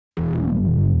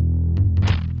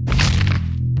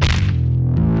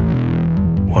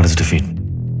What is defeat?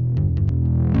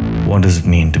 What does it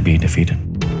mean to be defeated?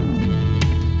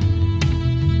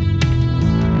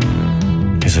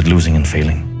 Is it losing and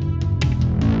failing?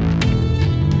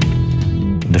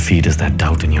 Defeat is that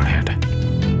doubt in your head,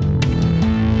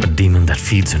 a demon that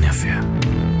feeds on your fear.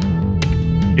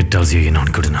 It tells you you're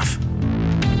not good enough,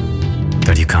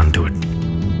 that you can't do it,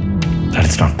 that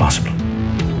it's not possible.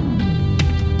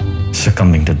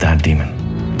 Succumbing to that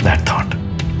demon, that thought,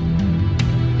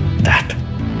 that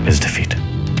is defeat.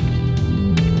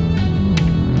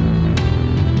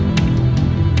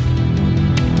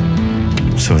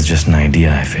 So it's just an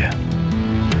idea I fear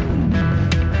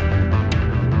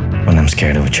when I'm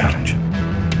scared of a challenge.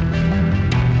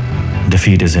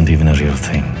 Defeat isn't even a real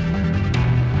thing.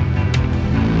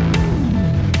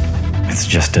 It's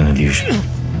just an illusion.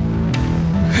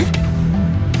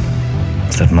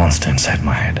 It's that monster inside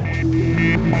my head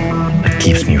that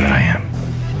keeps me where I am,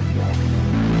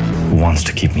 who wants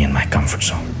to keep me in my comfort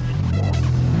zone.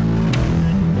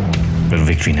 But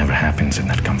victory never happens in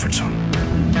that comfort zone.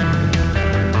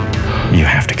 You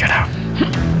have to get out.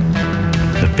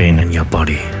 The pain in your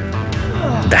body,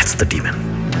 that's the demon.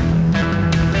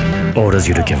 Orders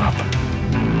you to give up.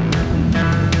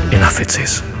 Enough, it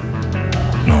says.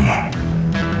 No more.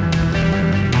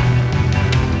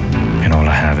 And all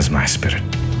I have is my spirit.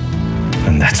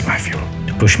 And that's my fuel.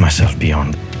 To push myself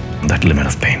beyond that limit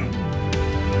of pain,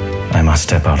 I must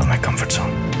step out of my comfort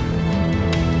zone.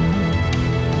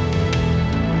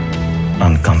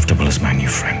 Uncomfortable is my new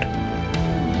friend.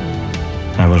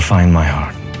 I will find my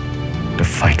heart to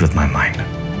fight with my mind.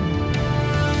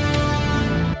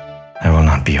 I will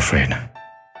not be afraid,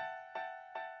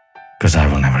 because I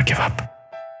will never give up.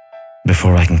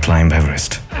 Before I can climb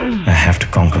Everest, I have to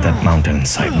conquer that mountain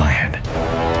inside my head.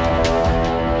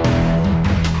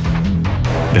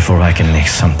 Before I can make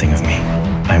something of me,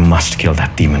 I must kill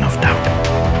that demon of doubt.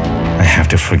 I have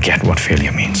to forget what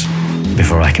failure means.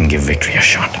 Before I can give victory a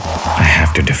shot, I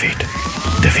have to defeat.